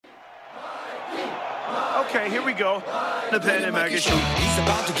Okay, here we go. The Pen and Mikey Show. He's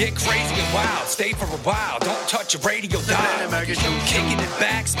about to get crazy and wild. Stay for a while. Don't touch your radio dial. Pen and Mikey Show. Kicking it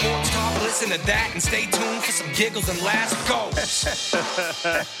back, sports talk. Listen to that and stay tuned for some giggles and laughs. Go.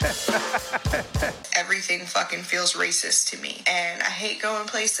 Everything fucking feels racist to me, and I hate going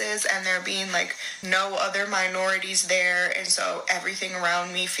places and there being like no other minorities there, and so everything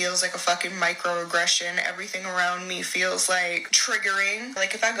around me feels like a fucking microaggression. Everything around me feels like triggering.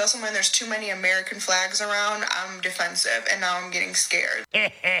 Like if I go somewhere and there's too many American flags around, I'm defensive, and now I'm getting scared.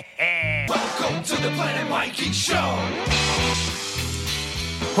 Welcome to the Planet Mikey Show.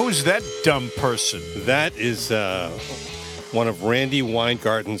 Who's that dumb person? That is one of Randy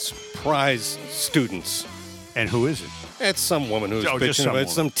Weingarten's prize students. And who is it? It's some woman who's just bitching some about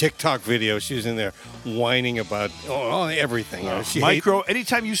some woman. TikTok video. She was in there whining about everything.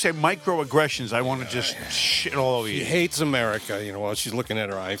 Anytime you say microaggressions, I want to just shit all over She you. hates America, while she's looking at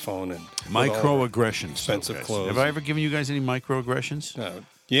her iPhone and Microaggressions. expensive guys. clothes. Have I ever given you guys any microaggressions?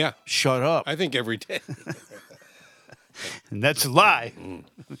 Yeah, Shut up. I think every day. And that's a lie.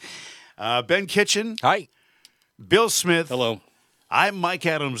 Ben Kitchen. Hi. Bill Smith. Hello. I'm Mike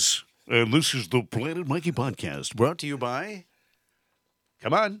Adams. And this is the Planet Mikey podcast, brought to you by.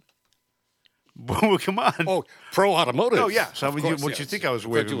 Come on. Come on. Oh, Pro Automotive. Oh, yeah. So Of course, what you think I was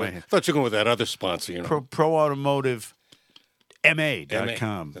waving my hand? thought you were going with that other sponsor, Pro Automotive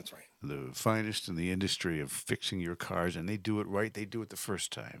MA.com. MA, that's right. The finest in the industry of fixing your cars, and they do it right. They do it the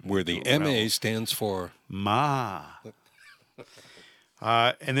first time. Where the They do it MA well. stands for Ma.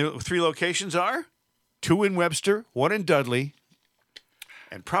 And the three locations are 2 in Webster, 1 in Dudley,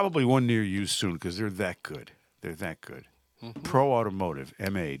 and probably one near you soon because they're that good. They're that good. Pro Automotive,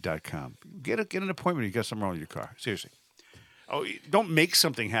 MA.com. Get an appointment if you got something wrong with your car. Seriously. Oh, don't make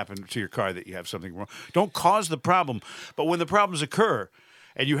something happen to your car that you have something wrong. Don't cause the problem. But when the problems occur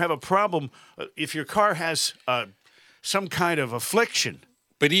and you have a problem, if your car has some kind of affliction,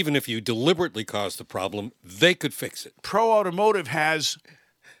 But even if you deliberately cause the problem, they could fix it. Pro Automotive has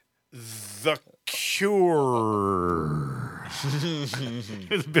the cure.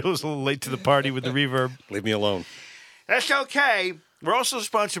 Bill's a little late to the party with the reverb. Leave me alone. That's okay. We're also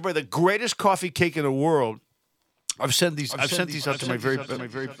sponsored by the greatest coffee cake in the world. I've sent these out to my very.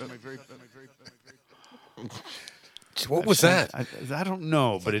 What was that? I don't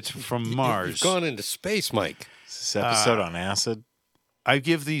know, but it's from Mars. You've gone into space, Mike. Is this episode on acid? I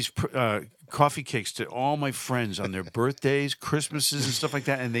give these coffee cakes to all my friends on their birthdays, Christmases, and stuff like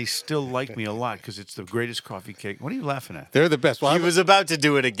that, and they still like me a lot because it's the greatest coffee cake. What are you laughing at? They're the best. Well, He was about to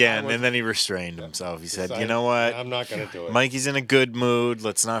do it again, and then he restrained himself. He said, you know what? I'm not going to do it. Mikey's in a good mood.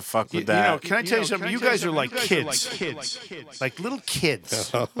 Let's not fuck with that. Can I tell you something? You guys are like kids. Like little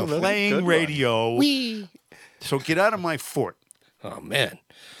kids playing radio. So get out of my fort. Oh, man.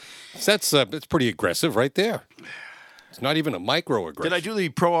 That's pretty aggressive right there. It's not even a microaggression. Did I do the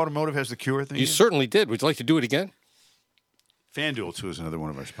Pro Automotive has the cure thing? You certainly did. Would you like to do it again? FanDuel, too, is another one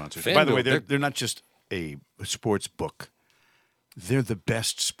of our sponsors. FanDuel, By the way, they're not just a sports book. They're the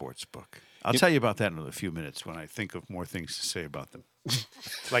best sports book. I'll tell you about that in a few minutes when I think of more things to say about them.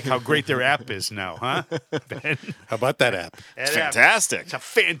 Like how great their app is now, huh, Ben? How about that app? It's fantastic. It's a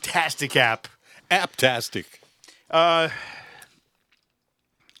fantastic app. Apptastic.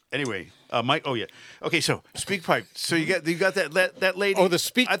 Anyway, Mike. Oh yeah. Okay, so SpeakPipe. So you got that lady. Oh, the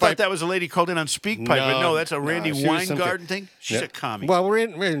SpeakPipe. I thought that was a lady called in on SpeakPipe, but no, that's a Randy she was Weingarten something- thing. She's Yeah. a commie. Well,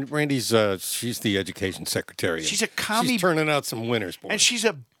 Randy's she's the education secretary. She's a commie. She's turning out some winners, boy. And she's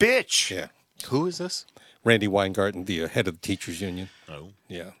a bitch. Yeah. Who is this? Randy Weingarten, the head of the teachers union. Oh.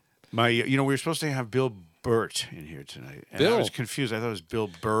 Yeah. We were supposed to have Bill Burt in here tonight. And Bill? I was confused. I thought it was Bill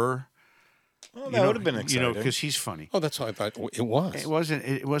Burr. Well, that would have been exciting. because he's funny. Oh, that's what I thought it was. It wasn't.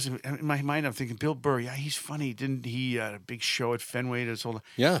 In my mind, I'm thinking Bill Burr. Yeah, he's funny. Didn't he had a big show at Fenway?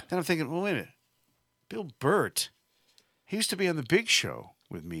 Yeah. Then I'm thinking, well, wait a minute. Bill Burt. He used to be on the Big Show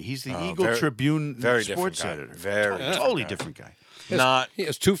with me. He's the Eagle Tribune very different sports guy. editor. Very totally different guy. He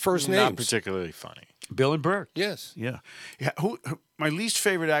has two first names. Not particularly funny. Bill and Burt. Yes. Yeah. Who my least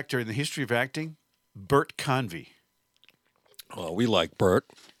favorite actor in the history of acting? Burt Convy. Oh, we like Bert.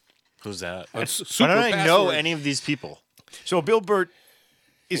 Who's that? That's Why super don't I know password. any of these people? So Bill Burt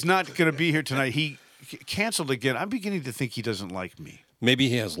is not going to be here tonight. He canceled again. I'm beginning to think he doesn't like me. Maybe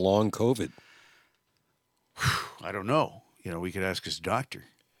he has long COVID. I don't know. We could ask his doctor.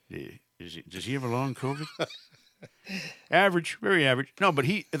 Does he have a long COVID? Average, very average. No, but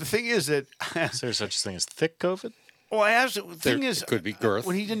the thing is that. Is there such a thing as thick COVID? Well, I asked. The thing is, could be girth.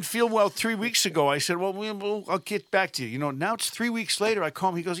 When he didn't feel well 3 weeks ago, I said, "Well, I'll get back to you." Now it's 3 weeks later. I call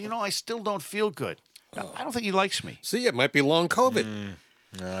him. He goes, "I still don't feel good." I don't think he likes me. See, it might be long COVID.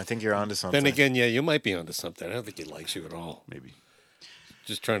 No, I think you're onto something. Then again, yeah, you might be onto something. I don't think he likes you at all. Maybe.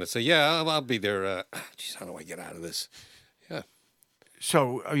 Just trying to say, yeah, I'll be there. Geez, how do I get out of this? Yeah.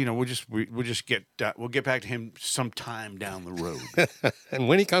 So we'll just get back to him sometime down the road. And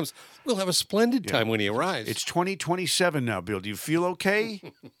when he comes, we'll have a splendid time when he arrives. It's 2027 now, Bill. Do you feel okay?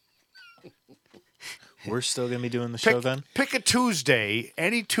 We're still going to be doing the show then? Pick a Tuesday,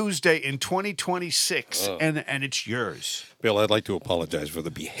 any Tuesday in 2026, and it's yours. Bill, I'd like to apologize for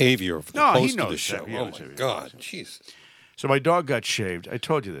the behavior of the host of the show. Oh, my God. Jesus. So my dog got shaved. I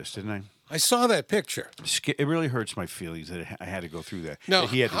told you this, didn't I? I saw that picture. It really hurts my feelings that I had to go through that. Now,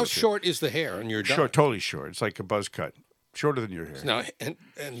 He had to how go through short is the hair on your dog? Short, totally short. It's like a buzz cut. Shorter than your hair. Now,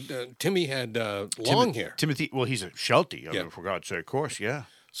 and Timmy had long hair. Timothy, well, he's a Sheltie. I Yeah. mean, for God's sake, of course, yeah.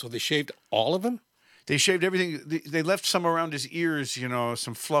 So they shaved all of him? They shaved everything. They left some around his ears,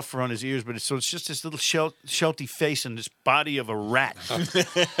 some fluff around his ears, but it's just this little Sheltie face and this body of a rat.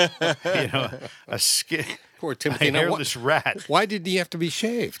 A skin. Poor Timothy. A hairless rat. Why did he have to be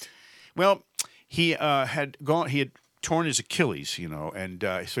shaved? Well, he had torn his Achilles, and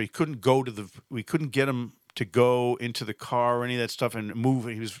so he couldn't go we couldn't get him to go into the car or any of that stuff and move.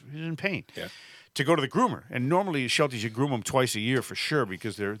 He was in pain. Yeah. To go to the groomer. And normally Shelties, you groom them twice a year for sure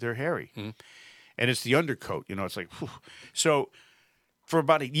because they're hairy. Mm-hmm. And it's the undercoat, it's like, whew. So for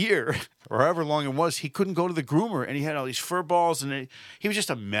about a year or however long it was, he couldn't go to the groomer and he had all these fur balls and he was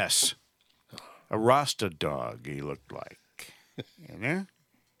just a mess. A Rasta dog, he looked like.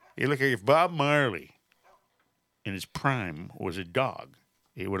 He looked like if Bob Marley in his prime was a dog,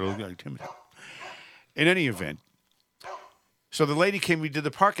 he would have looked like Timothy. In any event, so the lady came, we did the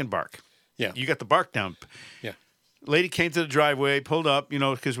park and bark. Yeah. You got the bark down. Yeah. Lady came to the driveway, pulled up,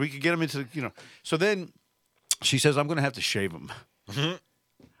 because we could get him into, So then she says, I'm going to have to shave him. Mm-hmm.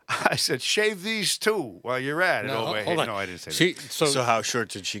 I said, shave these too while you're at it. No, oh, wait, hold on. No, I didn't say that. So how short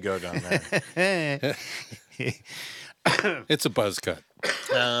did she go down there? It's a buzz cut.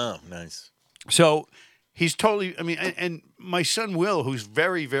 Oh, nice. So he's totally, and my son Will, who's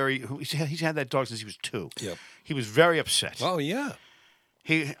very, very, he's had that dog since he was 2. Yep. He was very upset. Oh, yeah.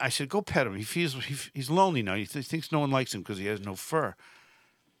 I said, go pet him. He's lonely now. He thinks no one likes him because he has no fur.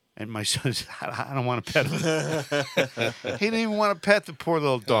 And my son said, I don't want to pet him. He didn't even want to pet the poor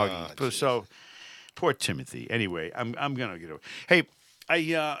little dog. So, poor Timothy. Anyway, I'm going to get over. Hey,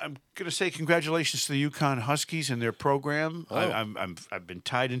 I'm going to say congratulations to the Yukon Huskies and their program. Oh. I've been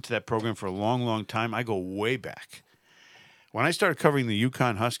tied into that program for a long, long time. I go way back. When I started covering the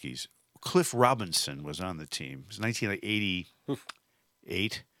Yukon Huskies, Cliff Robinson was on the team. It was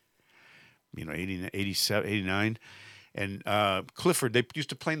 1988, 87, 89. And Clifford, they used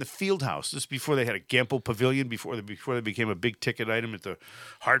to play in the field house. This is before they had a Gamble Pavilion, before they became a big ticket item at the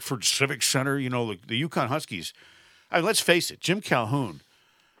Hartford Civic Center. The Yukon Huskies. Let's face it, Jim Calhoun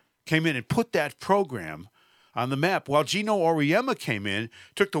came in and put that program on the map, while Gino Auriemma came in,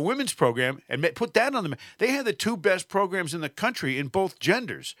 took the women's program, and put that on the map. They had the 2 best programs in the country in both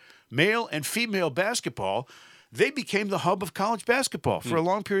genders, male and female basketball. They became the hub of college basketball for a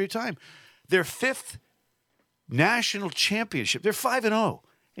long period of time. Their 5th national championship. They're 5-0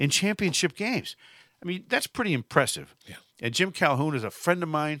 in championship games. That's pretty impressive. Yeah. And Jim Calhoun is a friend of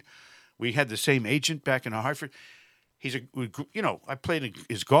mine. We had the same agent back in Hartford. I played in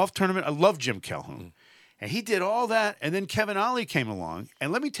his golf tournament. I love Jim Calhoun. And he did all that, and then Kevin Ollie came along.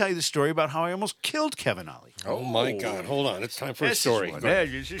 And let me tell you the story about how I almost killed Kevin Ollie. Oh, my God. Hold on. It's time for a story.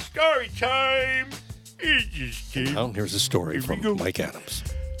 It's a story time. Here's a story from Mike Adams.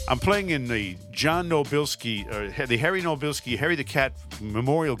 I'm playing in the John Nobilski, the Harry Nobilski, Harry the Cat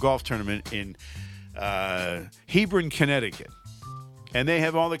Memorial Golf Tournament in Hebron, Connecticut. And they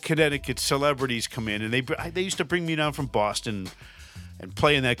have all the Connecticut celebrities come in, and they used to bring me down from Boston and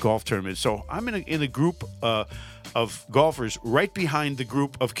play in that golf tournament. So I'm in a group of golfers right behind the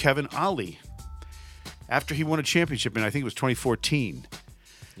group of Kevin Ollie after he won a championship in, I think it was 2014.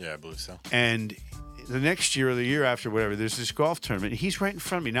 Yeah, I believe so. And the next year or the year after, whatever, there's this golf tournament. He's right in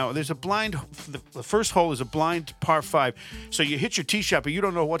front of me. Now, there's a blind, the first hole is a blind par 5. So you hit your tee shot, but you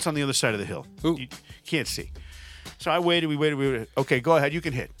don't know what's on the other side of the hill. Ooh. You can't see. So we waited. Okay, go ahead, you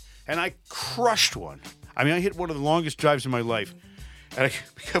can hit. And I crushed one. I hit one of the longest drives in my life. And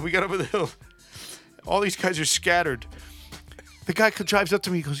we got over the hill. All these guys are scattered. The guy drives up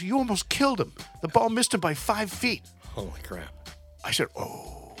to me, he goes, you almost killed him. The ball missed him by 5 feet. Holy crap. I said,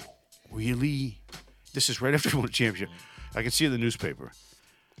 oh, really? This is right after he won a championship. I can see in the newspaper.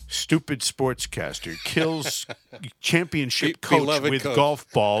 Stupid sportscaster kills championship coach with coach.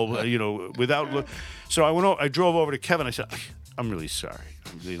 Golf ball, without look. So I went over, I drove over to Kevin. I said, I'm really sorry.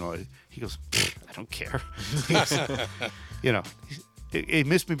 He goes, I don't care. It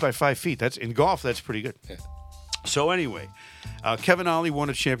missed me by 5 feet. That's in golf. That's pretty good. Yeah. So anyway, Kevin Ollie won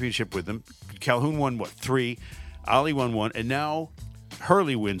a championship with them. Calhoun won, 3? Ollie won 1. And now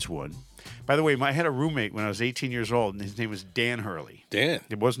Hurley wins 1. By the way, I had a roommate when I was 18 years old, and his name was Dan Hurley. Dan.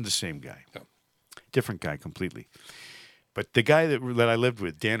 It wasn't the same guy. No. Different guy completely. But the guy that I lived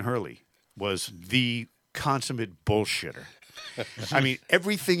with, Dan Hurley, was the consummate bullshitter. I mean,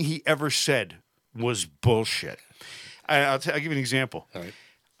 everything he ever said was bullshit. I'll give you an example. All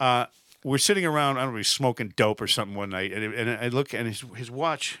right. We're sitting around, I don't know, he's smoking dope or something one night, and I look, and his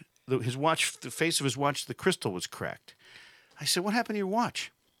watch, the face of his watch, the crystal was cracked. I said, "What happened to your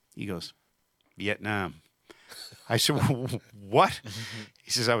watch?" He goes, "Vietnam." I said, "What?" He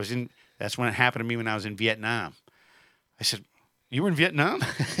says, that's when it happened to me when I was in Vietnam. I said, "You were in Vietnam?"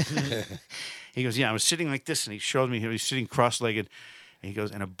 He goes, "Yeah, I was sitting like this," and he showed me he was sitting cross-legged, and he goes,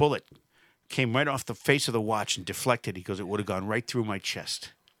 "And a bullet came right off the face of the watch and deflected." He goes, "It would have gone right through my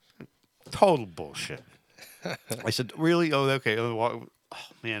chest." Total bullshit. I said, "Really? Oh, okay. Oh,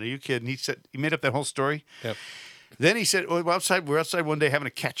 man, are you kidding?" He said, he made up that whole story. Yep. Then he said, we're outside one day having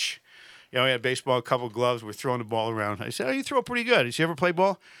a catch. You know, we had baseball, a couple of gloves. We're throwing the ball around. I said, "Oh, you throw pretty good. Did you ever play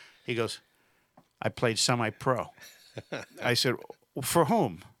ball?" He goes, "I played semi-pro." I said, "For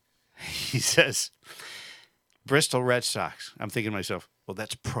whom?" He says, "Bristol Red Sox." I'm thinking to myself, well,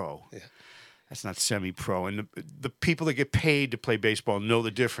 that's pro. Yeah. That's not semi-pro. And the people that get paid to play baseball know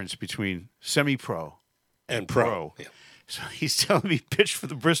the difference between semi-pro And pro. Yeah. So he's telling me pitch for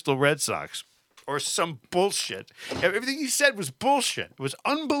the Bristol Red Sox or some bullshit. Everything he said was bullshit. It was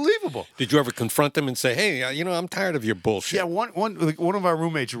unbelievable. Did you ever confront them and say, "Hey, I'm tired of your bullshit"? Yeah, one of our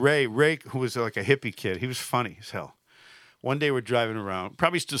roommates, Ray, who was like a hippie kid, he was funny as hell. One day we're driving around,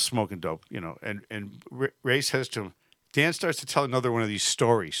 probably still smoking dope, and Ray says to him, Dan starts to tell another one of these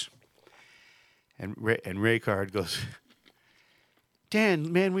stories. And Ray Card goes,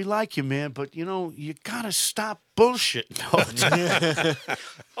 "Dan, man, we like you, man, but, you got to stop bullshitting all the time."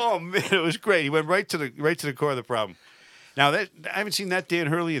 Oh, man, it was great. He went right to the core of the problem. Now, I haven't seen that Dan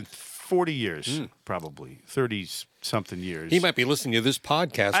Hurley in 40 years, probably, 30-something years. He might be listening to this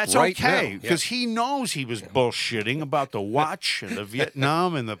podcast That's right okay, now. because he knows he was bullshitting about the watch and the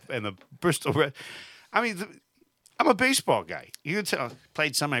Vietnam and the Bristol Red. I mean, I'm a baseball guy. You can tell,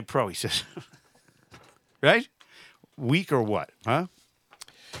 played semi-pro, he says. Right? Weak or what, huh?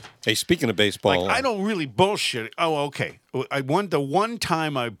 Hey, speaking of baseball, I don't really bullshit. Oh, okay. The one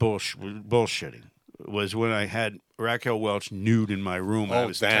time I bullshitting was when I had Raquel Welch nude in my room. I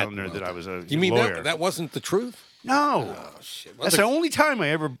was telling her that I was a you mean lawyer. that wasn't the truth? No. Oh, shit. That's the only time I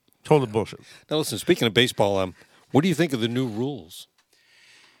ever told a bullshit. Now, listen, speaking of baseball, what do you think of the new rules?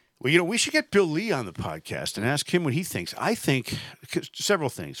 Well, we should get Bill Lee on the podcast and ask him what he thinks. I think several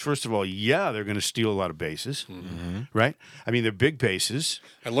things. First of all, they're going to steal a lot of bases, right? I mean, they're big bases.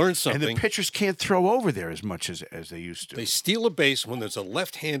 I learned something. And the pitchers can't throw over there as much as they used to. They steal a base when there's a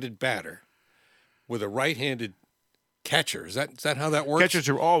left-handed batter with a right-handed catcher. Is that how that works? Catchers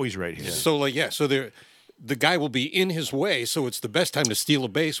are always right-handed. So the guy will be in his way, so it's the best time to steal a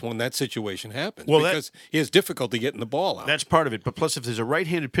base when that situation happens. Well, because he has difficulty getting the ball out. That's part of it. But plus, if there's a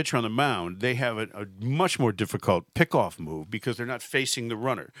right-handed pitcher on the mound, they have a much more difficult pickoff move because they're not facing the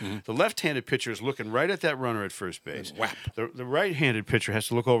runner. The left-handed pitcher is looking right at that runner at first base. Whap. The right-handed pitcher has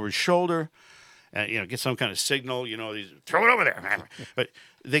to look over his shoulder and get some kind of signal. Throw it over there. But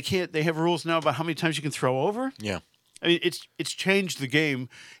they can't. They have rules now about how many times you can throw over. Yeah. I mean, it's changed the game.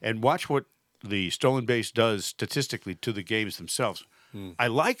 And watch what the stolen base does statistically to the games themselves. I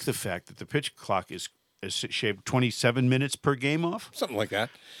like the fact that the pitch clock is shaved 27 minutes per game off. Something like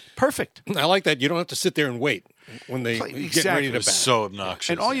that. Perfect. I like that. You don't have to sit there and wait when they get ready Exactly. to bat. So obnoxious.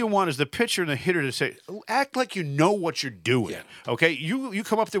 And all you want is the pitcher and the hitter to say, act like you know what you're doing. Yeah. Okay? You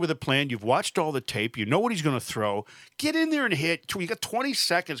come up there with a plan. You've watched all the tape. You know what he's going to throw. Get in there and hit. You got 20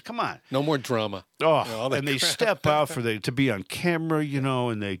 seconds. Come on. No more drama. Oh, and they step out to be on camera,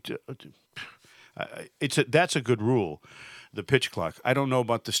 and they that's a good rule, the pitch clock. I don't know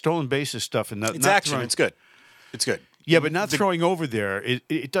about the stolen bases stuff and it's action. throwing. It's good. It's good. Yeah, but not throwing over there.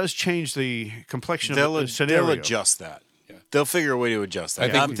 It does change the complexion of the scenario. They'll adjust that. Yeah. They'll figure a way to adjust that.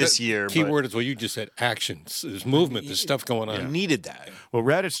 I think Not this year. Key but word is what you just said, action. There's movement. There's stuff going on. you needed that. Well,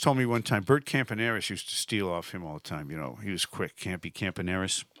 Raditz told me one time, Bert Campaneris used to steal off him all the time. He was quick, Campy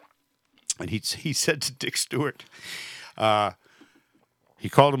Campaneris. And he said to Dick Stewart, he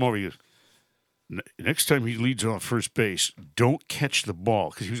called him over, he goes, next time he leads off first base, don't catch the ball,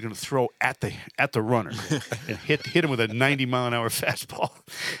 because he was going to throw at the runner and hit him with a 90-mile-an-hour fastball.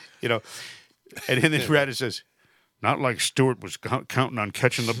 And then Raditz says, Not like Stewart was counting on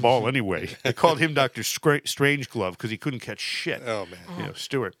catching the ball anyway. They called him Dr. Strangeglove because he couldn't catch shit. Oh, man.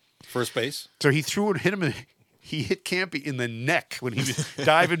 Stewart. First base? So he threw it, hit him, he hit Campy in the neck when he was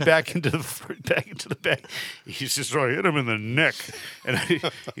diving back into the bag. He says, "So I hit him in the neck." And he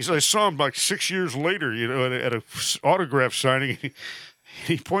said, "I saw him like 6 years later, at a autograph signing."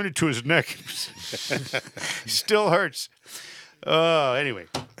 He pointed to his neck. Still hurts. Anyway,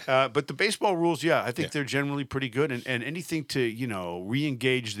 but the baseball rules, I think they're generally pretty good. And anything to,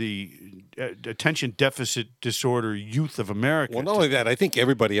 re-engage the attention deficit disorder youth of America. Well, not only that, I think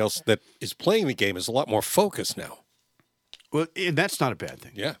everybody else that is playing the game is a lot more focused now. Well, and that's not a bad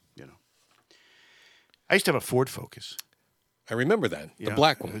thing. Yeah. I used to have a Ford Focus. I remember that. The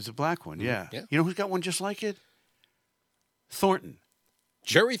black one. It was a black one, yeah. Yeah. You know who's got one just like it? Thornton.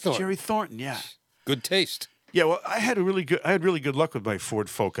 Jerry Thornton. Jerry Thornton, yeah. Good taste. Yeah, well, I had really good luck with my Ford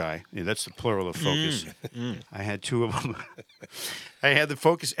Foci. Yeah, that's the plural of Focus. I had two of them. I had the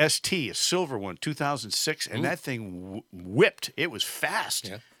Focus ST, a silver one, 2006, and that thing whipped. It was fast.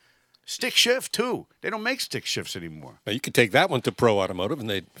 Yeah. Stick shift too. They don't make stick shifts anymore. Now, you could take that one to Pro Automotive, and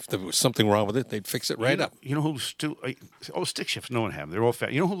if there was something wrong with it, they'd fix it right up. You know who still? Stick shifts. No one have them. They're all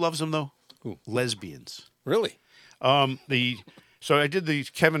fat. You know who loves them though? Who? Lesbians. Really? So I did the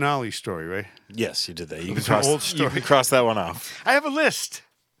Kevin Ollie story, right? Yes, you did that. You It's can an cross, old story. You can cross that one off. I have a list.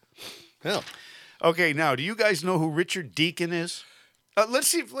 Yeah. Okay, now do you guys know who Richard Deacon is? Let's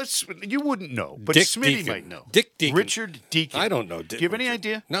see. You wouldn't know, but Dick Smitty Deacon. might know. Dick Deacon. Richard Deacon. I don't know. Do you have any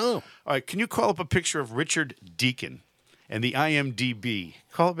idea? No. All right, can you call up a picture of Richard Deacon and the IMDb?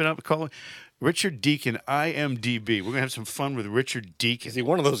 Call it Richard Deacon IMDb. We're gonna have some fun with Richard Deacon. Is he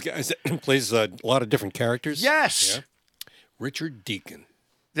one of those guys that plays a lot of different characters? Yes. Yeah. Richard Deacon.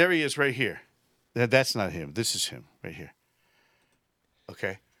 There he is, right here. That's not him. This is him, right here.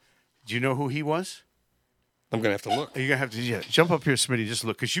 Okay. Do you know who he was? I'm going to have to look. You're gonna have to jump up here, Smitty. Just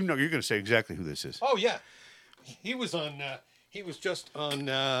look, because you're going to say exactly who this is. Oh, yeah. He was on, he was just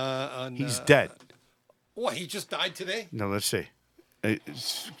on. He's dead. What, he just died today? No, let's see. In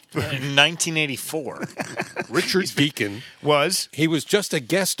 1984. Richard Deacon. He was just a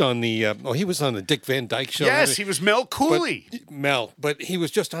guest on the, he was on the Dick Van Dyke Show. Yes, he was Mel Cooley. But he was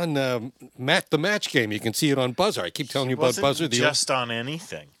just on the Match Game. You can see it on Buzzer. I keep telling you about Buzzer. Just on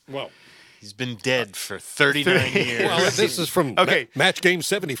anything. Well, he's been dead for 39 years. Well, this is from Match Game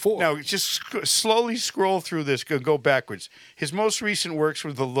 74. Now, just slowly scroll through this. Go backwards. His most recent works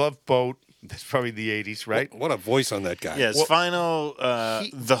were The Love Boat. That's probably the 80s, right? What a voice on that guy. Yeah, his final,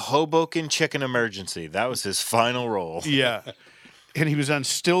 The Hoboken Chicken Emergency. That was his final role. Yeah. And he was on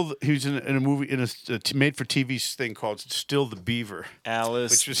he was in a movie, in a made-for-TV thing called Still the Beaver.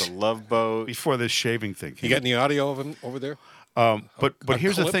 Alice, which was The Love Boat. Before this shaving thing. You got any audio of him over there? But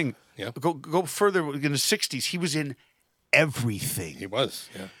here's the thing. Yeah. Go further. In the 60s, he was in everything. He was,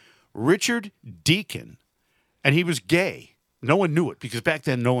 yeah. Richard Deacon, and he was gay. No one knew it because back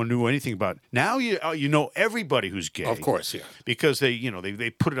then no one knew anything about it. Now you know everybody who's gay. Of course, yeah. Because they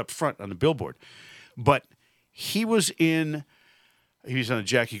put it up front on the billboard. But he was on a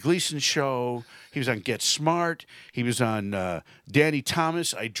Jackie Gleason show. He was on Get Smart. He was on Danny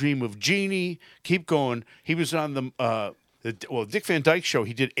Thomas, I Dream of Jeannie. Keep going. He was on the Dick Van Dyke Show.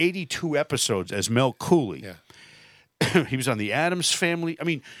 He did 82 episodes as Mel Cooley. Yeah. He was on the Addams Family. I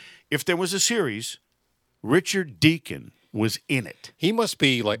mean, if there was a series, Richard Deacon was in it. He must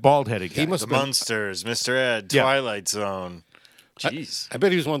be like bald-headed guy. He must The have been, Munsters, Mr. Ed, Twilight Zone. Jeez. I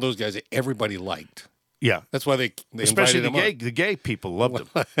bet he was one of those guys that everybody liked. Yeah. That's why they especially invited him the gay people loved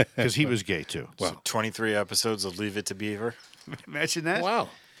him because he was gay too. Wow. So 23 episodes of Leave It to Beaver. Imagine that. Wow.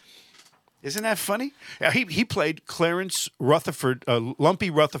 Isn't that funny? He played Clarence Rutherford, Lumpy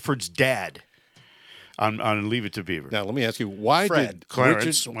Rutherford's dad on Leave It to Beaver. Now, let me ask you, why did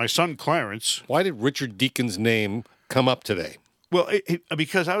Clarence, my son Clarence. Why did Richard Deacon's name come up today? Well,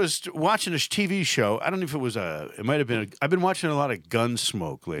 because I was watching a TV show. I don't know if it was it might have been I've been watching a lot of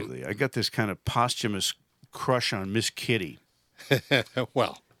Gunsmoke lately. I got this kind of posthumous crush on Miss Kitty.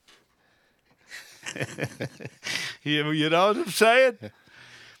 Well. You know what I'm saying?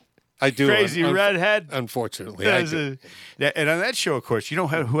 I do. Crazy redhead. Unfortunately, I do. And on that show, of course, you know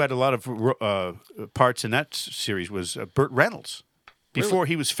who had a lot of parts in that series was Burt Reynolds. Before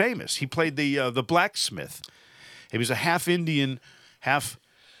he was famous, he played the blacksmith. He was a half Indian, half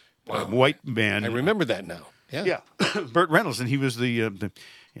white man. I remember that now. Yeah. Burt Reynolds, and he was the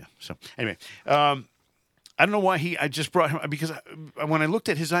yeah. So anyway, I don't know why I just brought him because when I looked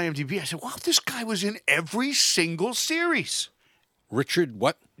at his IMDb, I said, "Wow, this guy was in every single series." Richard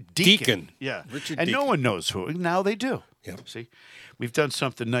what? Deacon. Yeah. Richard and Deacon. no one knows who. Now they do. Yeah. See, we've done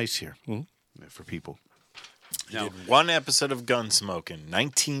something nice here for people. No, Did one episode of Gunsmoke in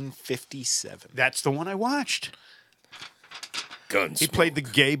 1957. that's the one I watched. Guns. He played the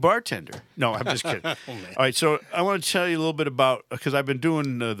gay bartender. No, I'm just kidding. All right, so I want to tell you a little bit about, because I've been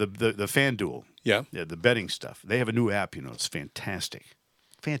doing the FanDuel. Yeah. The betting stuff. They have a new app, it's fantastic.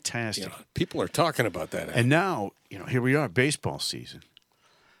 Fantastic. Yeah, people are talking about that. And now, here we are, baseball season.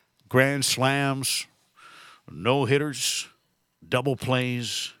 Grand slams, no-hitters, double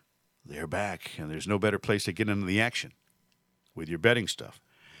plays. They're back, and there's no better place to get into the action with your betting stuff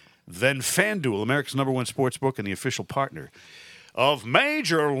than FanDuel, America's #1 sports book and the official partner of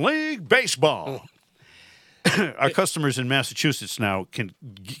Major League Baseball. Our customers in Massachusetts now can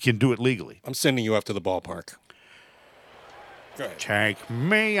do it legally. I'm sending you out to the ballpark. Go ahead. Take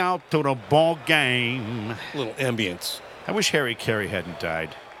me out to the ball game. A little ambience. I wish Harry Carey hadn't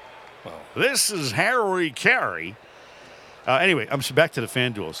died. Well, This is Harry Carey. Anyway, I'm back to the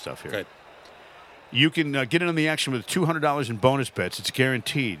FanDuel stuff here. good. You can get in on the action with $200 in bonus bets. It's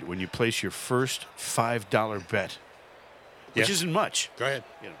guaranteed when you place your first $5 bet, which Yeah. isn't much. Go ahead.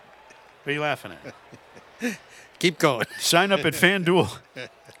 What are you laughing at? Keep going. Sign up at FanDuel.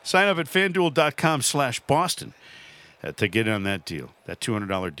 Sign up at FanDuel.com/Boston to get in on that deal, that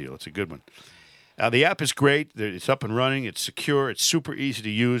 $200 deal. It's a good one. The app is great. It's up and running. It's secure. It's super easy to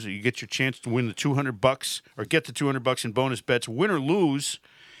use. You get your chance to win the $200 or get the $200 in bonus bets, win or lose,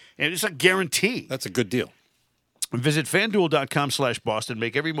 and it's a guarantee. That's a good deal. Visit FanDuel.com/Boston.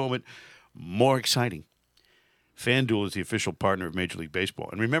 Make every moment more exciting. FanDuel is the official partner of Major League Baseball.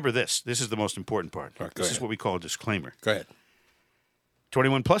 And remember this. This is the most important part. All right, go This is ahead. what we call a disclaimer. Go ahead.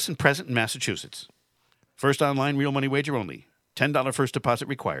 21 plus and present in Massachusetts. First online real money wager only. $10 first deposit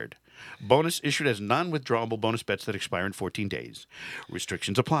required. Bonus issued as non-withdrawable bonus bets that expire in 14 days.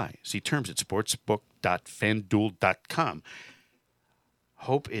 Restrictions apply. See terms at sportsbook.fanduel.com.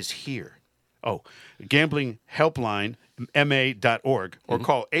 Hope is here. Oh, gambling helpline, ma.org, or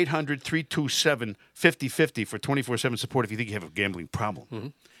call 800-327-5050 for 24/7 support if you think you have a gambling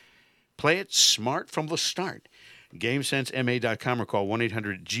problem. Play it smart from the start. GameSenseMA.com or call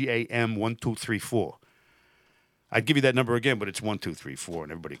 1-800-GAM-1234. I'd give you that number again, but it's 1234,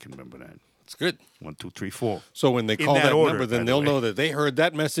 and everybody can remember that. It's good. 1234. So when they In call that that order, number, by then the they'll way. know that they heard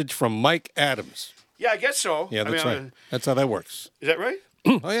that message from Mike Adams. Yeah, I guess so. Yeah, that's right. That's how that works. Is that right?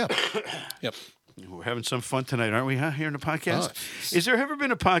 Oh, yeah. Yep. We're having some fun tonight, aren't we, here in the podcast? Oh, Is there ever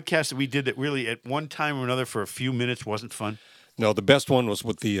been a podcast that we did that really at one time or another for a few minutes wasn't fun? No, the best one was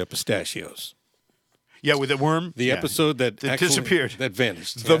with the pistachios. Yeah, with the worm? The Yeah. episode that actually disappeared. That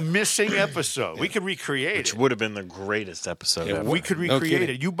vanished. The Yeah. missing episode. We could recreate Which it. would have been the greatest episode Yeah, ever. We could No recreate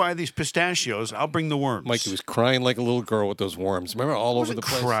kidding. it. You buy these pistachios, I'll bring the worms. Mikey was crying like a little girl with those worms. Remember all over the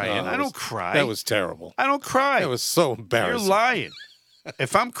place? crying. that I don't was- cry. That was terrible. I don't cry. That was so You're embarrassing. lying.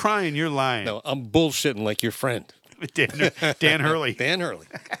 If I'm crying, you're lying. No, I'm bullshitting like your friend. Dan Hurley. Dan Hurley.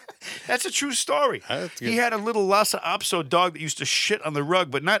 That's a true story. That's good. He had a little Lhasa Apso dog that used to shit on the rug,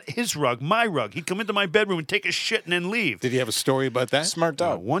 but not his rug, my rug. He'd come into my bedroom and take a shit and then leave. Did he have a story about that? Smart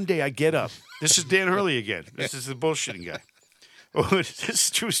dog. One day I get up. This is Dan Hurley again. This is the bullshitting guy. Oh, this is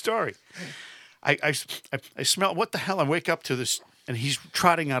a true story. I smell, what the hell? I wake up to this, and he's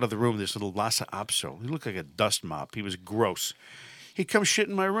trotting out of the room, this little Lhasa Apso. He looked like a dust mop. He was gross. He comes shit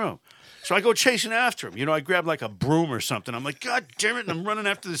in my room. So I go chasing after him. I grab like a broom or something. I'm like, God damn it, and I'm running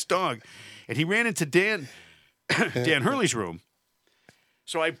after this dog. And he ran into Dan Hurley's room.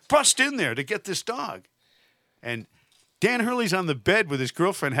 So I bust in there to get this dog. And Dan Hurley's on the bed with his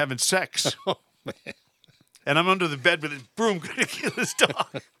girlfriend having sex. Oh, man. And I'm under the bed with his broom going to kill his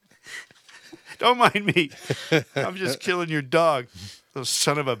dog. Don't mind me. I'm just killing your dog. Little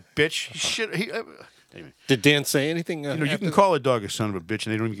son of a bitch. Anyway. Did Dan say anything? You after can that? call a dog a son of a bitch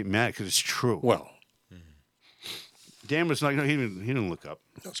and they don't even get mad because it's true. Well, Dan was not, he didn't look up.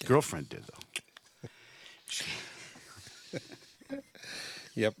 His girlfriend did, though.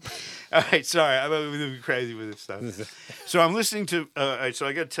 yep. All right, sorry. I'm going to be crazy with this stuff. So I'm listening to, all right, so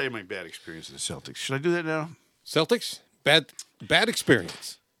I got to tell you my bad experience with the Celtics. Should I do that now? Celtics? Bad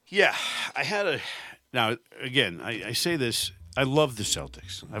experience. Yeah, I had now, again, I say this, I love the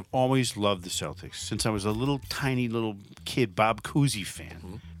Celtics. I've always loved the Celtics. Since I was a little tiny little kid, Bob Cousy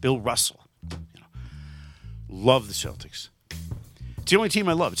fan, Bill Russell. Love the Celtics. It's the only team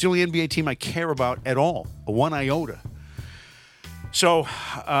I love. It's the only NBA team I care about at all, one iota. So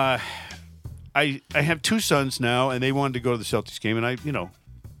I have two sons now, and they wanted to go to the Celtics game, and I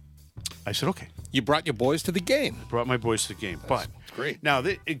said, okay. You brought your boys to the game. Brought my boys to the game. But great. now,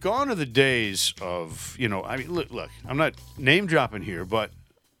 gone are the days of, look, I'm not name dropping here, but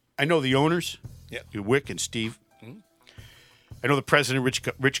I know the owners, Yeah. Wick and Steve. I know the president,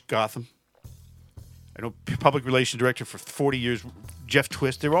 Rich Gotham. I know public relations director for 40 years, Jeff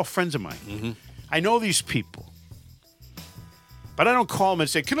Twist. They're all friends of mine. Mm-hmm. I know these people. But I don't call them and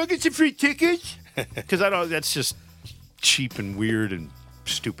say, can I get some free tickets? Because I don't. That's just cheap and weird and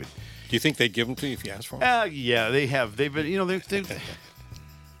stupid. Do you think they'd give them to you if you asked for them? Yeah, they have. They've been,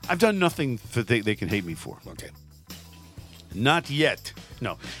 I've done nothing that they can hate me for. Okay. Not yet.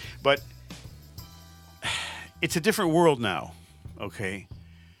 No. But it's a different world now, okay?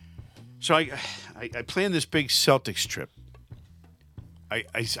 So I planned this big Celtics trip. I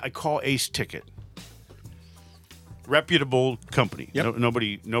call Ace Ticket. Reputable company. Yep.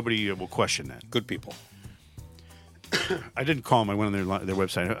 Nobody will question that. Good people. I didn't call them. I went on their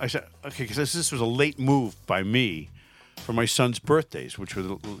website. I said, okay, because this was a late move by me for my son's birthdays, which were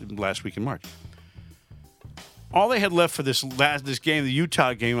the last week in March. All they had left for this game, the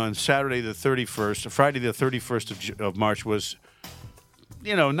Utah game on Saturday the 31st, Friday the 31st of March was,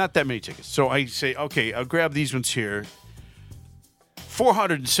 not that many tickets. So I say, okay, I'll grab these ones here.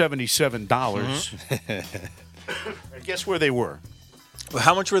 $477. Mm-hmm. And guess where they were? Well,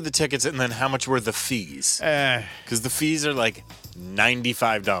 how much were the tickets, and then how much were the fees? Because the fees are like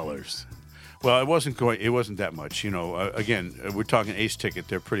 $95. Well, it wasn't that much. Again, we're talking Ace Ticket.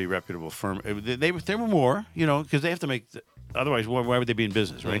 They're a pretty reputable firm. They were more, because they have to make. Otherwise, why would they be in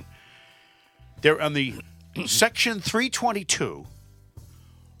business, right? They're on the section 322,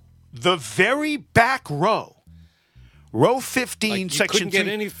 the very back row. Row 15, like section 3. You couldn't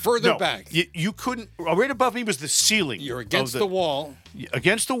get any further back. You couldn't. Right above me was the ceiling. You're against the wall.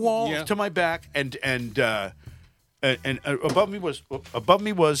 Against the wall to my back, and above me was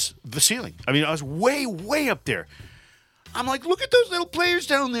the ceiling. I mean, I was way up there. I'm like, look at those little players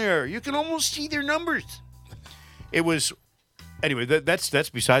down there. You can almost see their numbers. It was anyway. That's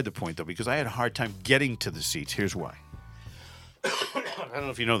beside the point though, because I had a hard time getting to the seats. Here's why. I don't know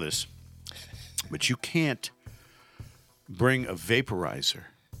if you know this, but you can't bring a vaporizer.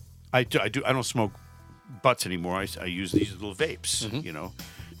 I don't smoke butts anymore. I use these little vapes. Mm-hmm.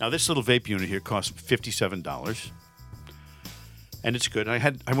 Now this little vape unit here costs $57, and it's good. I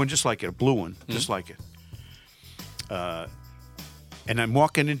had one just like it, a blue one, just like it. And I'm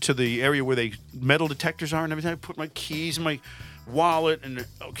walking into the area where the metal detectors are and everything. I put my keys in my wallet, and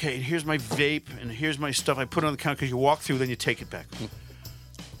okay, here's my vape, and here's my stuff. I put it on the counter because you walk through, then you take it back.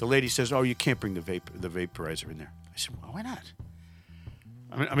 The lady says, "Oh, you can't bring the vaporizer in there." I said, well, "Why not?"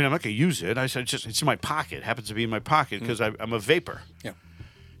 I mean, I'm not going to use it. I said, it's in my pocket. It happens to be in my pocket because I'm a vapor. Yeah.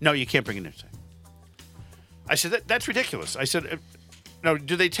 No, you can't bring it in. I said, that's ridiculous. I said, no,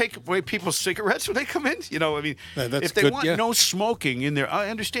 do they take away people's cigarettes when they come in? That's if they good, want no smoking in there, I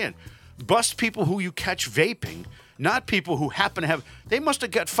understand. Bust people who you catch vaping, not people who happen to have. They must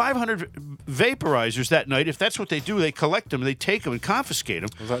have got 500 vaporizers that night. If that's what they do, they collect them, they take them and confiscate them.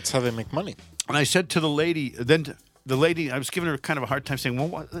 Well, that's how they make money. And I said to the lady, I was giving her kind of a hard time saying, well,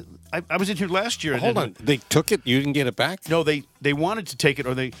 what? I was in here last year. Well, hold on. They took it? You didn't get it back? No, they wanted to take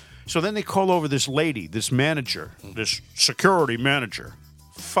it, so then they call over this lady, this manager, this security manager,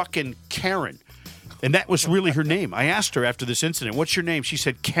 fucking Karen. And that was really her name. I asked her after this incident, what's your name? She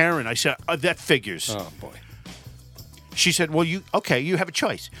said, Karen. I said, that figures. Oh, boy. She said, well, you have a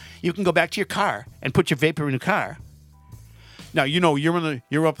choice. You can go back to your car and put your vapor in the car. Now,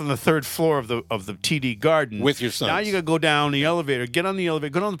 you're up on the third floor of the TD Garden. With your sons. Now you got to go down the elevator, get on the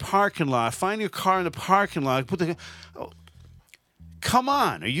elevator, go down the parking lot, find your car in the parking lot, come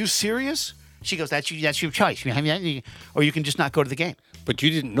on, are you serious? She goes, that's your choice. Or you can just not go to the game. But you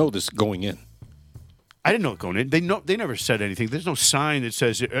didn't know this going in. I didn't know it going in. They never said anything. There's no sign that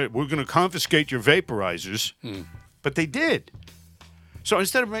says, we're going to confiscate your vaporizers. But they did. So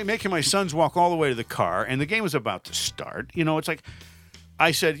instead of making my sons walk all the way to the car, and the game was about to start, it's like, I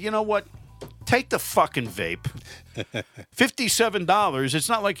said, you know what? Take the fucking vape. $57. It's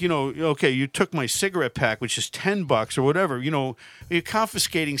not like, okay, you took my cigarette pack, which is $10 or whatever. You're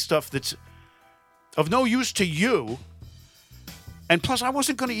confiscating stuff that's of no use to you. And plus, I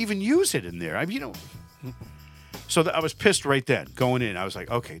wasn't going to even use it in there. So I was pissed right then, going in. I was like,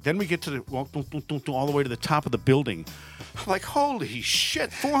 okay. Then we get to all the way to the top of the building. I'm like, holy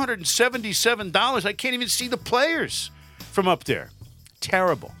shit, $477. I can't even see the players from up there.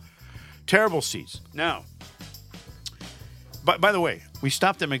 Terrible. Terrible seats. Now, by the way, we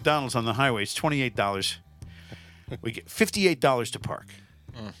stopped at McDonald's on the highway. It's $28. We get $58 to park.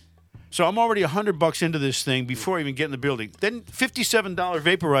 So I'm already $100 into this thing before I even get in the building. Then $57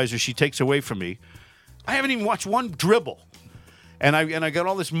 vaporizer she takes away from me. I haven't even watched one dribble, and I got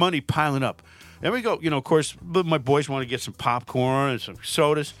all this money piling up. There we go. Of course, my boys want to get some popcorn and some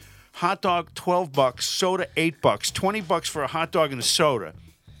sodas. Hot dog, $12. Soda, $8. $20 for a hot dog and a soda.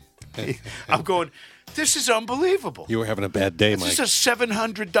 I'm going, this is unbelievable. You were having a bad day, Mike. This is a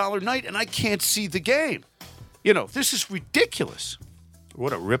 $700 night, and I can't see the game. You know, this is ridiculous.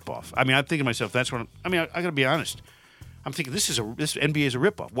 What a ripoff. I mean, I'm thinking to myself, that's what I got to be honest. I'm thinking this NBA is a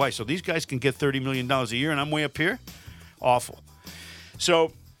ripoff. Why? So these guys can get $30 million a year, and I'm way up here? Awful.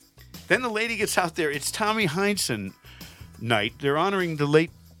 So then the lady gets out there. It's Tommy Heinsohn night. They're honoring the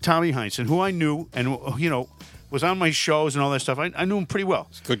late Tommy Heinsohn, who I knew and, you know, was on my shows and all that stuff. I knew him pretty well.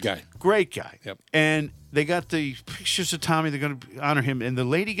 Good guy. Great guy. Yep. And they got the pictures of Tommy. They're going to honor him. And the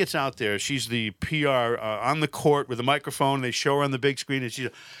lady gets out there. She's the PR on the court with a microphone. They show her on the big screen. And she's,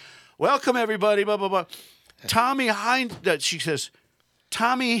 welcome, everybody, blah, blah, blah. Tommy Heinsohn, she says,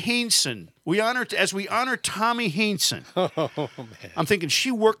 Tommy Heinsohn. We honor Tommy Heinsohn. Oh, man. I'm thinking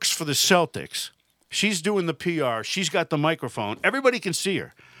she works for the Celtics. She's doing the PR. She's got the microphone. Everybody can see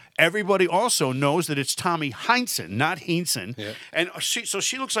her. Everybody also knows that it's Tommy Heinsohn, not Heinsohn. Yeah. And so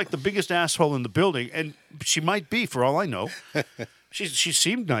she looks like the biggest asshole in the building, and she might be, for all I know. She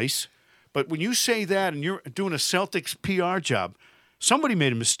seemed nice. But when you say that and you're doing a Celtics PR job, somebody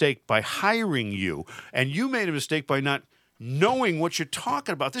made a mistake by hiring you, and you made a mistake by not knowing what you're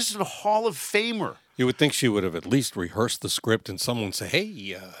talking about. This is a Hall of Famer. You would think she would have at least rehearsed the script and someone say,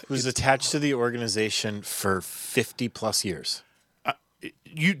 hey. Who's attached to the organization for 50-plus years.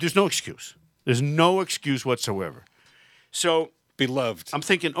 There's no excuse. There's no excuse whatsoever. So Beloved. I'm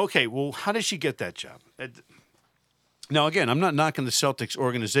thinking, okay, well, how did she get that job? Now, again, I'm not knocking the Celtics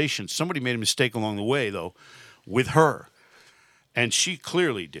organization. Somebody made a mistake along the way, though, with her. And she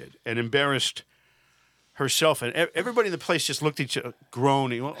clearly did and embarrassed herself. And everybody in the place just looked at each other,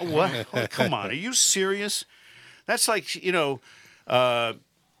 groaning. What? Oh, come on. Are you serious? That's like, you know,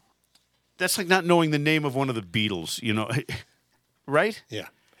 that's like not knowing the name of one of the Beatles, you know. Right? Yeah.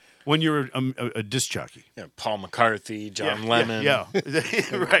 When you're a disc jockey. Yeah, Paul McCarthy, John Lennon. Yeah.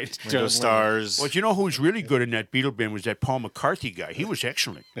 Right. Ringo Stars. Well, you know who's really good in that Beatle band was that Paul McCarthy guy. He was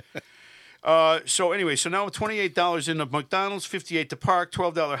excellent. So anyway, so now with $28 in the McDonald's, $58 to park,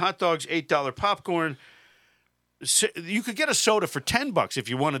 $12 hot dogs, $8 popcorn. You could get a soda for $10 if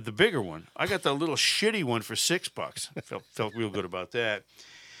you wanted the bigger one. I got the little shitty one for $6. Felt real good about that.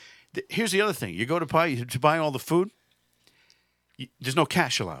 Here's the other thing: you go to buy all the food. There's no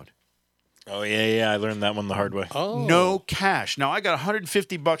cash allowed. Oh, yeah. I learned that one the hard way. Oh. No cash. Now, I got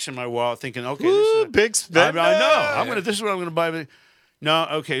 $150 in my wallet thinking, okay, Ooh, this is big spender. I know. This is what I'm going to buy. No,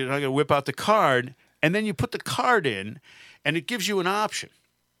 okay, I got to whip out the card. And then you put the card in, and it gives you an option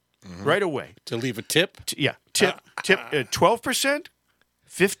right away. To leave a tip? Tip 12%,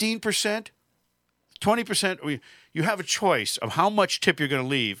 15%, 20%. You have a choice of how much tip you're going to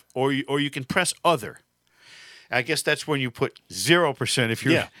leave, or you can press other. I guess that's when you put 0% if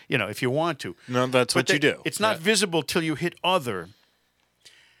you if you want to. No, that's what you do. It's not visible till you hit other.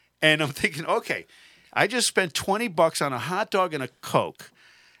 And I'm thinking, okay, I just spent $20 on a hot dog and a Coke,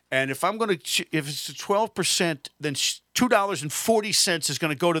 and if it's 12%, then $2.40 is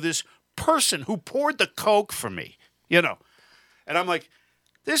going to go to this person who poured the Coke for me, you know. And I'm like,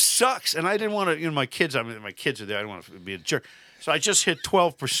 this sucks. And I didn't want to, my kids are there. I don't want to be a jerk, so I just hit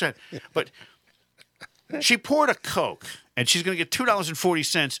 12%, but. She poured a Coke, and she's going to get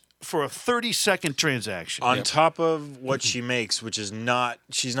 $2.40 for a 30-second transaction. On top of what she makes, which is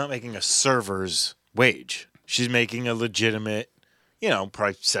she's not making a server's wage. She's making a legitimate,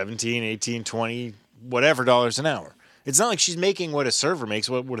 probably 17, 18, 20, whatever dollars an hour. It's not like she's making what a server makes.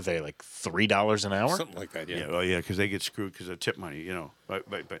 What are they, like $3 an hour? Something like that, yeah. Well, yeah, because they get screwed because of tip money,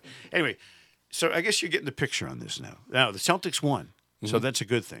 But anyway, so I guess you're getting the picture on this now. Now, the Celtics won. So that's a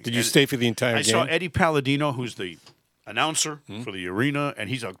good thing. Did you stay for the entire game? I saw Eddie Palladino, who's the announcer for the arena, and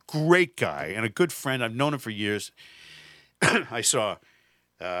he's a great guy and a good friend. I've known him for years. I saw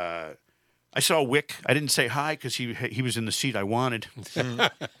Wick. I didn't say hi because he was in the seat I wanted. And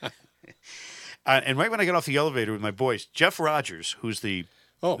right when I got off the elevator with my boys, Jeff Rogers, who's the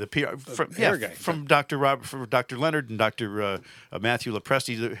PR from Dr. Leonard and Dr. Matthew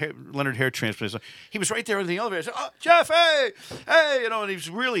Lepresti, the Leonard hair transplant. He was right there in the elevator. I said, "Oh, Jeff, hey," and he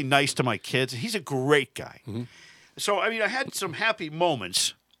was really nice to my kids. He's a great guy. Mm-hmm. So I had some happy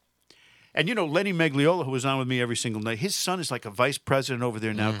moments. And Lenny Magliola, who was on with me every single night, his son is like a vice president over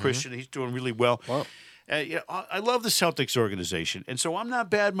there now, Christian. He's doing really well. Wow. I love the Celtics organization, and so I'm not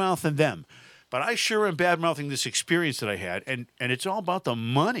bad-mouthing them. But I sure am bad-mouthing this experience that I had, and it's all about the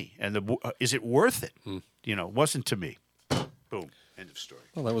money and is it worth it? It wasn't to me. Boom. End of story.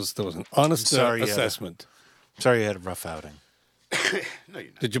 Well, that was an honest assessment. Sorry you had a rough outing. No,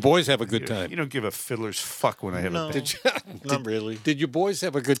 you're not. Did your boys have a good time? You don't give a fiddler's fuck when I have a pitch. Not really. Did your boys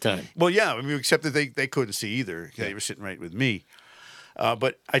have a good time? Well, yeah. Except that they couldn't see either. They were sitting right with me.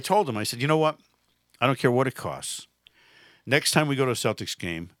 But I told them, I said, you know what? I don't care what it costs. Next time we go to a Celtics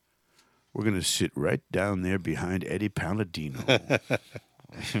game, we're going to sit right down there behind Eddie Palladino.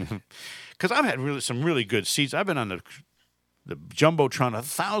 Because I've had some really good seats. I've been on the Jumbotron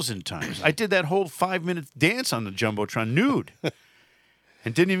 1,000 times. I did that whole 5-minute dance on the Jumbotron nude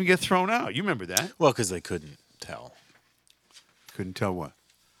and didn't even get thrown out. You remember that? Well, because they couldn't tell. Couldn't tell what?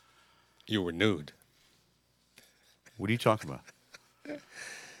 You were nude. What are you talking about?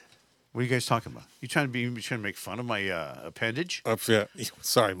 What are you guys talking about? You trying to make fun of my appendage? Yeah.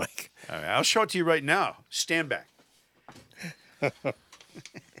 Sorry, Mike. All right, I'll show it to you right now. Stand back.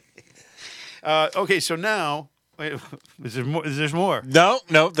 Okay, so now, wait, is there more? There's more. No,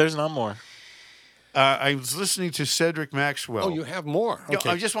 there's not more. I was listening to Cedric Maxwell. Oh, you have more. Okay.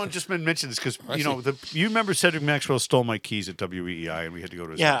 I just want to mention this because you remember Cedric Maxwell stole my keys at WEEI and we had to go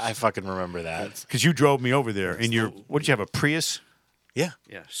to his Yeah, house. I fucking remember that. Because you drove me over there in your what did you have, a Prius? Yeah.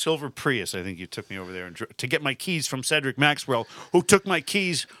 Yeah, silver Prius. I think you took me over there to get my keys from Cedric Maxwell, who took my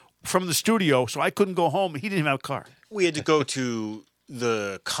keys from the studio, so I couldn't go home. He didn't even have a car. We had to go to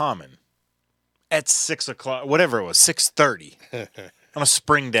the Common at 6 o'clock, whatever it was, 6:30 on a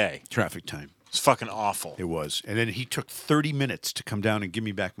spring day. Traffic time. It's fucking awful. It was. And then he took 30 minutes to come down and give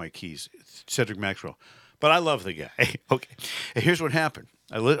me back my keys. Cedric Maxwell. But I love the guy. Okay. And here's what happened.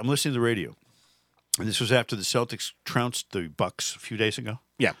 I'm listening to the radio. And this was after the Celtics trounced the Bucks a few days ago.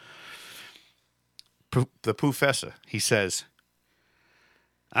 Yeah. The Poofessa, he says,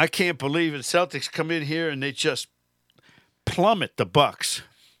 I can't believe it. Celtics come in here and they just plummet the Bucks.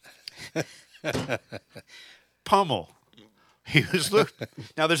 Pummel. He was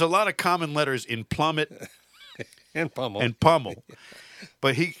now there's a lot of common letters in plummet And pummel.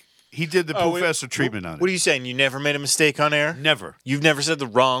 but he did the Poofessa treatment on it. What are you saying? You never made a mistake on air? Never. You've never said the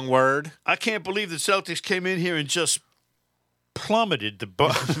wrong word? I can't believe the Celtics came in here and just plummeted the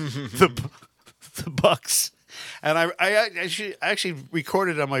Bucks. And I actually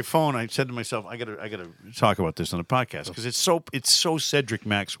recorded it on my phone. I said to myself, I gotta talk about this on the podcast because it's so Cedric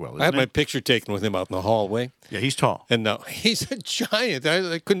Maxwell. Isn't I had my it? picture taken with him out in the hallway. Yeah, he's tall. And no, he's a giant.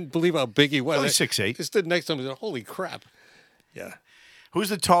 I couldn't believe how big he was. Well, he's 6'8". I stood next to him and said, holy crap. Yeah. Who's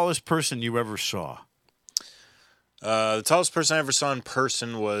the tallest person you ever saw? The tallest person I ever saw in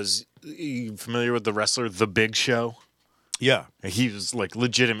person was, you familiar with the wrestler The Big Show? Yeah. He was like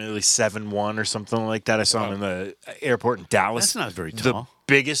legitimately 7'1" or something like that. I saw him in the airport in Dallas. That's not very tall. The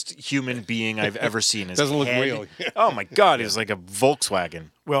biggest human being I've ever seen. His Doesn't look head. real. Oh my God, he was like a Volkswagen.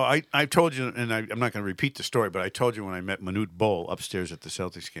 Well, I told you, and I'm not going to repeat the story, but I told you when I met Manute Bol upstairs at the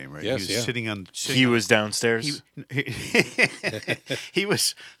Celtics game, right? Yes, he was yeah. sitting on. He was downstairs. He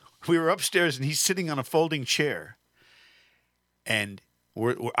was. We were upstairs, and he's sitting on a folding chair, and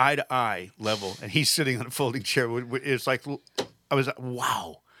we're eye to eye level, and he's sitting on a folding chair. It's like I was like,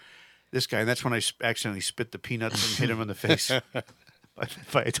 wow, this guy. And that's when I accidentally spit the peanuts and hit him in the face.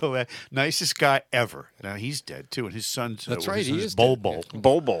 But I told him, nicest guy ever. Now he's dead too, and his son's That's right, he is Bol dead,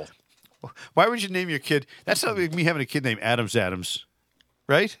 Bol. Bol. Why would you name your kid? That's not like me having a kid named Adams,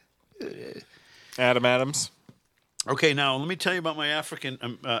 right? Adams. Okay, now let me tell you about my African.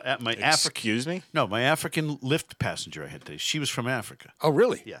 Excuse me? No, my African Lyft passenger I had today. She was from Africa. Oh,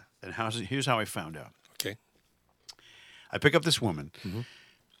 really? Yeah, and here's how I found out. Okay. I pick up this woman.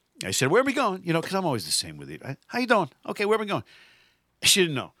 I said, "Where are we going?" You know, because I'm always the same with you. How you doing? Okay, where are we going? She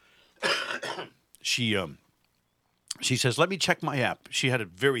didn't know. She says, "Let me check my app." She had a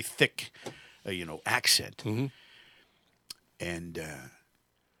very thick, accent, and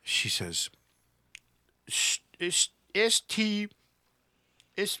she says, S-T-S-U-T.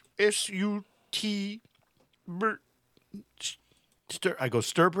 I go,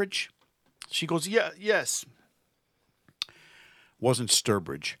 Sturbridge? She goes, yeah, yes. Wasn't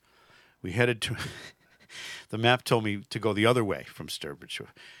Sturbridge. We headed to, the map told me to go the other way from Sturbridge.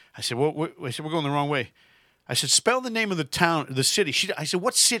 I said, we're going the wrong way. I said, spell the name of the town, the city. I said,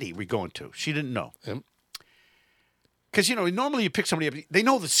 what city are we going to? She didn't know. Because, normally you pick somebody up, they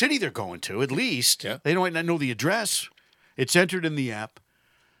know the city they're going to, at least. Yeah. They might not know the address. It's entered in the app.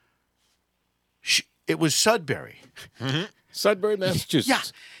 It was Sudbury. Sudbury, Massachusetts. Yeah,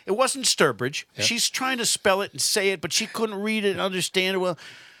 it wasn't Sturbridge. Yeah. She's trying to spell it and say it, but she couldn't read it and understand it well.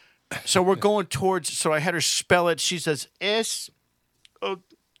 So we're going towards, so I had her spell it. She says S-O-T-U-S-U.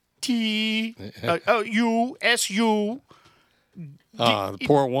 The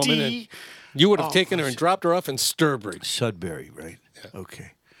poor woman. And you would have taken her and dropped her off in Sturbridge. Sudbury, right? Yeah.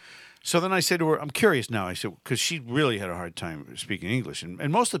 Okay. So then I said to her, I'm curious now. I said, because she really had a hard time speaking English. And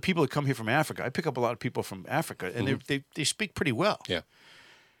most of the people that come here from Africa, I pick up a lot of people from Africa, and they speak pretty well. Yeah.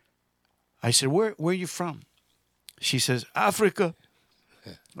 I said, where are you from? She says, Africa.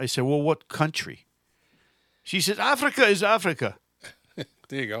 Yeah. I said, well, what country? She says, Africa is Africa. There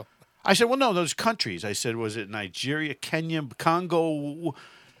you go. I said, well, no, those countries. I said, was it Nigeria, Kenya, Congo?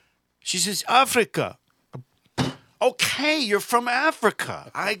 She says, Africa. Okay, you're from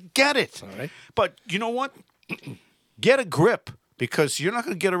Africa. I get it. All right. But you know what? Get a grip, because you're not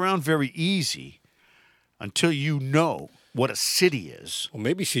going to get around very easy until you know what a city is. Well,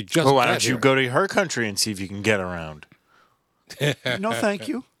 maybe she just. Well, why got don't you here. go to her country and see if you can get around? No, thank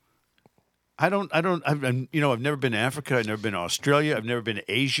you. I've never been to Africa. I've never been to Australia. I've never been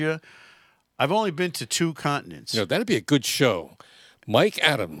to Asia. I've only been to 2 continents. You know, that'd be a good show. Mike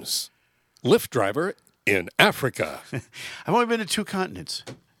Adams, Lyft driver in Africa. I've only been to 2 continents.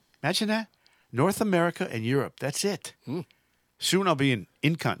 Imagine that. North America and Europe. That's it. Soon I'll be in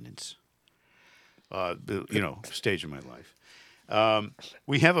incontinence. Stage of my life.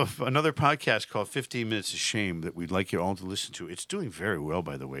 We have another podcast called 15 Minutes of Shame that we'd like you all to listen to. It's doing very well,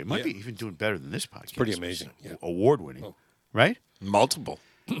 by the way. It might be even doing better than this podcast. It's pretty amazing. Yeah. Award-winning, right? Multiple.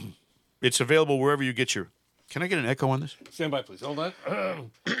 It's available wherever you get your... Can I get an echo on this? Stand by, please. Hold on.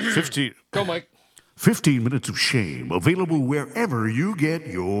 15 Go, Mike. 15 Minutes of Shame, available wherever you get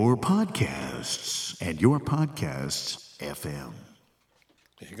your podcasts. And your podcasts FM.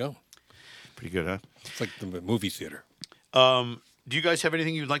 There you go. Pretty good, huh? It's like the movie theater. Do you guys have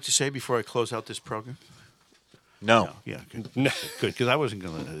anything you'd like to say before I close out this program? No. Yeah, good. Good, because I wasn't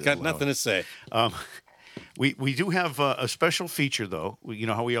going to... Got nothing to say. We do have a special feature, though. You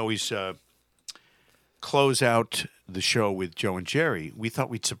know how we always close out the show with Joe and Jerry? We thought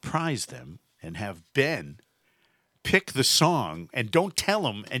we'd surprise them and have Ben pick the song, and don't tell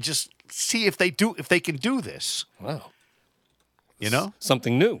them, and just see if they can do this. Wow. You know?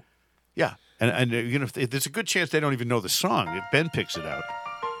 Something new. Yeah. And if there's a good chance they don't even know the song if Ben picks it out.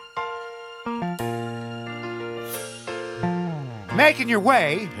 Making your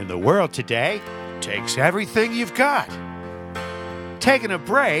way in the world today takes everything you've got. Taking a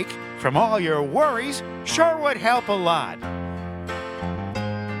break from all your worries sure would help a lot.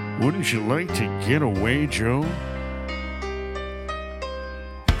 Wouldn't you like to get away, Joe?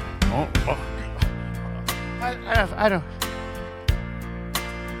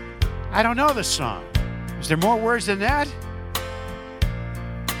 I don't know the song. Is there more words than that?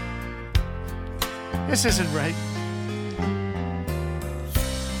 This isn't right.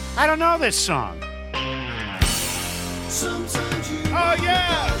 I don't know this song. Oh,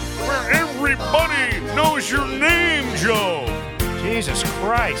 yeah! Where everybody knows your name, Joe. Jesus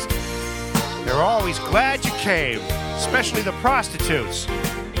Christ. They're always glad you came, especially the prostitutes.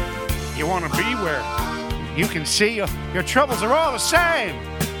 You want to be where you can see your troubles are all the same.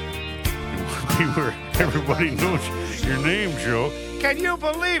 You want to be where everybody knows your name, Joe. Can you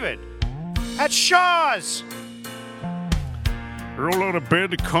believe it? At Shaw's. Roll out of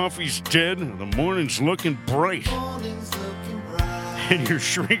bed, the coffee's dead, and the morning's looking bright. And your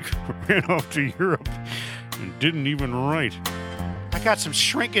shrink ran off to Europe and didn't even write. I got some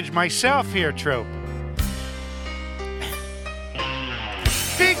shrinkage myself here, Trope.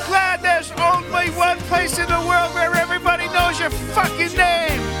 Be glad there's only one place in the world where everybody knows your fucking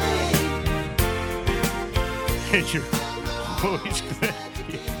name. And you're always glad.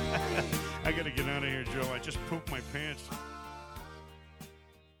 I gotta get out of here, Joe. I just pooped my pants.